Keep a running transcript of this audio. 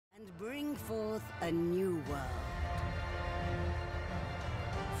bring forth a new world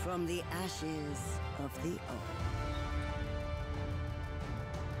from the ashes of the old.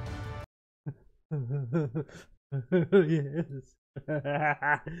 Yes.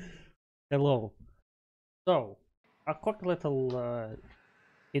 Hello. So, a quick little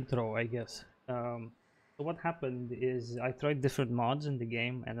intro, I guess. So what happened is I tried different mods in the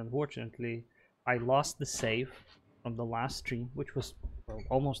game, and unfortunately, I lost the save from the last stream, which was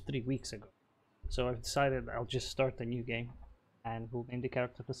almost 3 weeks ago. So I've decided I'll just start a new game, and we'll name the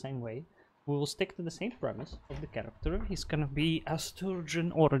character the same way. We will stick to the same premise of the character. He's gonna be a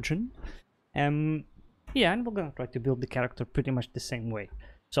Sturgeon origin. Yeah, and we're gonna try to build the character pretty much the same way.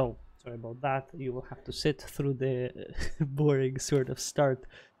 So, sorry about that. You will have to sit through the boring sort of start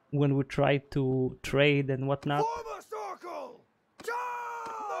when we try to trade and whatnot. Form a circle!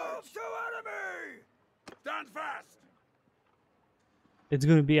 Charge to enemy! Stand fast! It's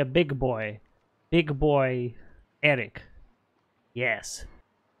gonna be a big boy. Big boy Eric. Yes.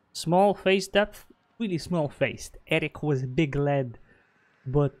 Small face depth, really small faced. Eric was big lad,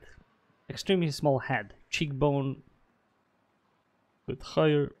 but extremely small head. Cheekbone with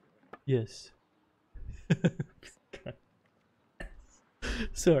higher. Yes.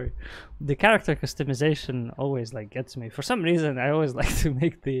 Sorry. The character customization always gets me. For some reason I always like to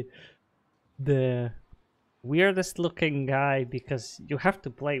make the weirdest looking guy, because you have to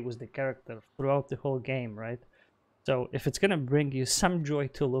play with the character throughout the whole game, right? So if it's gonna bring you some joy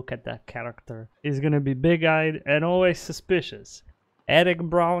to look at that character, he's gonna be big-eyed and always suspicious. Eric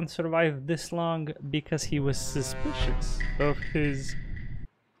Brown survived this long because he was suspicious of his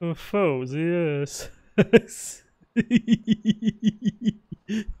foes, yes.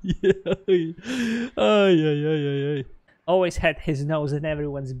 Yeah. Always had his nose in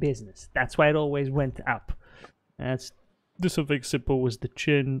everyone's business. That's why it always went up. Let's do something simple with the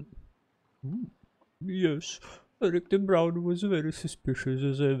chin. Yes, Eric the Brown was very suspicious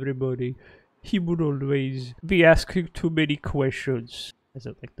as everybody. He would always be asking too many questions. Is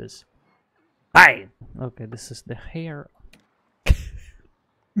it like this? Fine! Okay, this is the hair.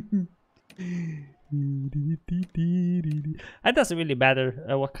 It doesn't really matter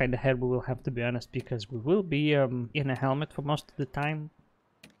what kind of hair we will have, to be honest, because we will be in a helmet for most of the time.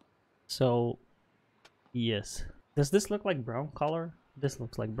 So, yes. Does this look like brown color? This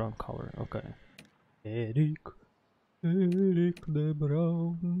looks like brown color. Okay. Eric the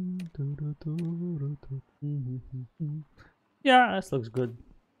Brown. Yeah, this looks good.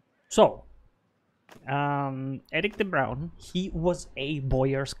 So, Eric the Brown, he was a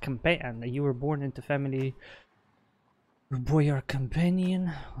boyar's companion. You were born into family boyar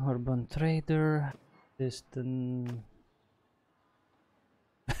companion, urban trader, distant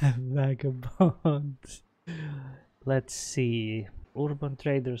vagabond. Let's see. Urban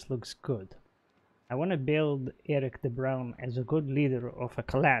traders looks good. I want to build Eric the Brown as a good leader of a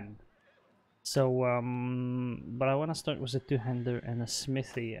clan. So, but I want to start with a two-hander and a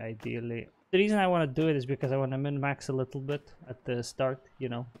smithy, ideally. The reason I want to do it is because I want to min-max a little bit at the start, you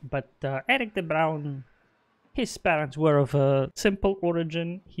know. But Eric the Brown, his parents were of a simple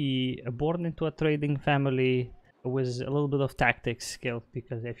origin. He born into a trading family with a little bit of tactics skill,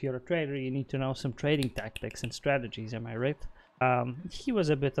 because if you're a trader, you need to know some trading tactics and strategies, am I right? He was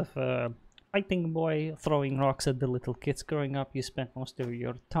a bit of a fighting boy, throwing rocks at the little kids growing up. You spent most of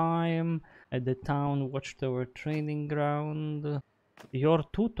your time at the town watchtower training ground. Your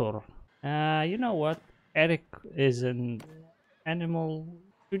tutor. You know what? Eric is an animal.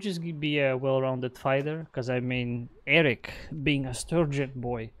 You just be a well-rounded fighter, because I mean, Eric, being a sturgeon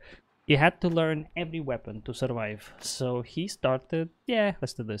boy, he had to learn every weapon to survive. So he started, yeah,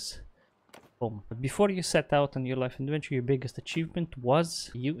 let's do this. Boom. But before you set out on your life adventure, your biggest achievement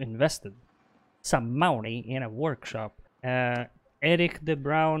was you invested some money in a workshop. Eric the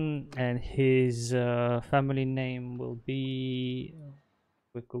Brown, and his family name will be,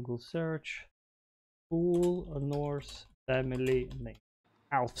 quick Google search, full Norse family name,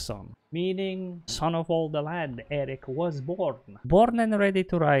 Alfson, meaning son of all the land. Eric was born and ready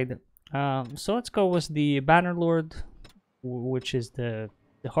to ride. So let's go with the Bannerlord, which is the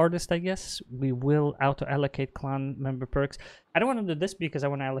hardest, I guess. We will auto-allocate clan member perks. I don't want to do this because I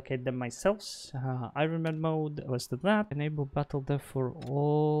want to allocate them myself. Ironman mode, let's do that. Enable battle death for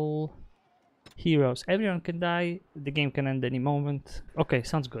all heroes. Everyone can die. The game can end any moment. Okay,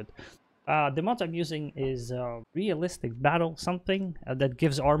 sounds good. The mods I'm using is realistic battle something that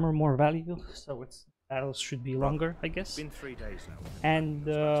gives armor more value. So its battles should be longer, I guess. Been 3 days now. And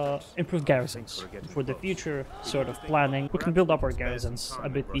improved garrisons for the future sort of planning. We can build up our garrisons a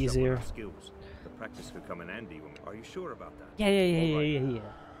bit easier. The practice could come in handy. Are you sure about that? Yeah.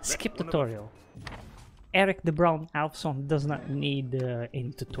 Skip tutorial. Eric the Brown Alfson does not need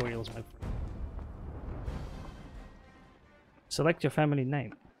any tutorials, my friend. Select your family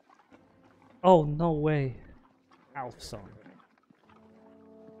name. Oh, no way. Alfson.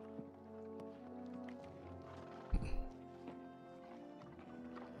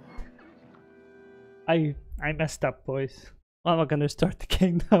 I messed up, boys. I'm not gonna start the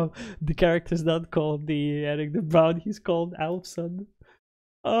game now. The character's not called the Eric the Brown, he's called Alfson.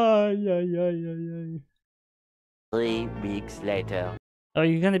 Ay, ay, ay, ay, ay. 3 weeks later. Oh,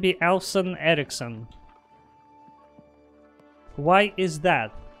 you're gonna be Alfson Eriksson. Why is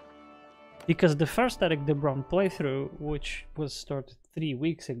that? Because the first Eric the Brown playthrough, which was started 3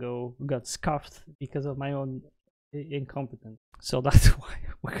 weeks ago, got scuffed because of my own incompetence. So that's why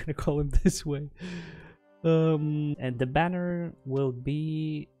we're gonna call him this way. And the banner will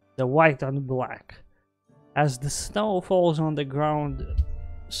be the white on black. As the snow falls on the ground,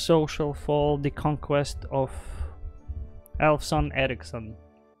 so shall fall the conquest of Alfson Eriksson.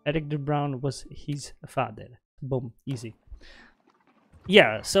 Eric the Brown was his father. Boom, easy.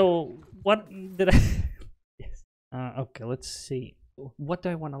 Yeah, so what did I... Yes. Okay, let's see. What do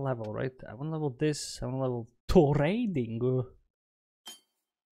I want to level, right? I want to level this, I want to level trading.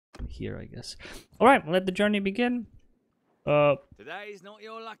 Here, I guess. Alright, let the journey begin. Today's not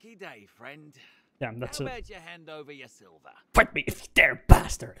your lucky day, friend. Damn, that's How it. about you hand over your silver? Fight me if you dare,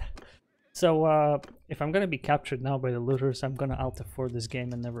 bastard! So, if I'm gonna be captured now by the looters, I'm gonna Alt F4 this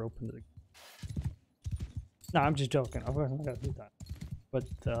game and never open it again. No, I'm just joking. Of course I'm not gonna do that. But,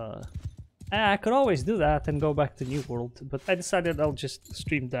 I could always do that and go back to New World, but I decided I'll just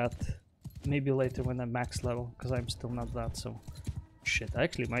stream that maybe later when I'm max level, because I'm still not that, so... Shit, I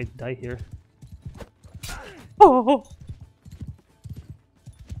actually might die here. Oh!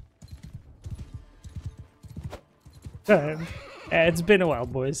 It's been a while,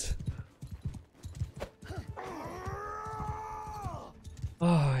 boys.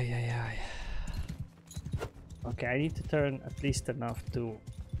 Oh, yeah. Okay, I need to turn at least enough to...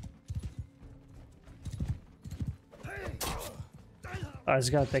 Oh,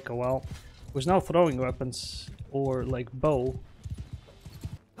 it's gonna take a while. There's no throwing weapons or like bow.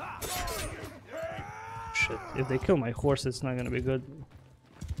 Shit, if they kill my horse, it's not gonna be good.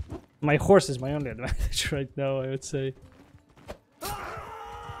 My horse is my only advantage right now, I would say.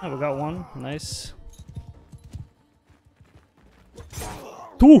 Oh, we got one. Nice.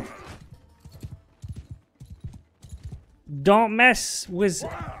 2! Don't mess with...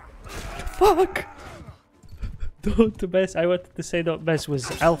 Fuck! Don't mess... I wanted to say don't mess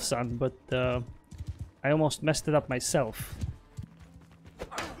with Alfson, but I almost messed it up myself.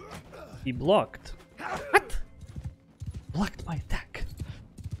 He blocked. What? Blocked my attack.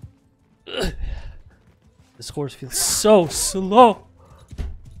 Ugh. This horse feels so slow.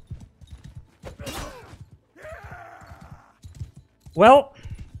 Well,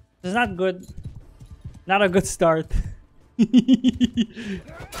 it's not good. Not a good start. God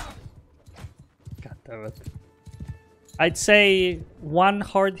damn it. I'd say one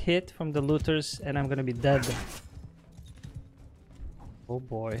hard hit from the looters and I'm gonna be dead. Oh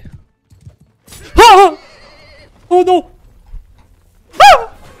boy. Ah! Oh no!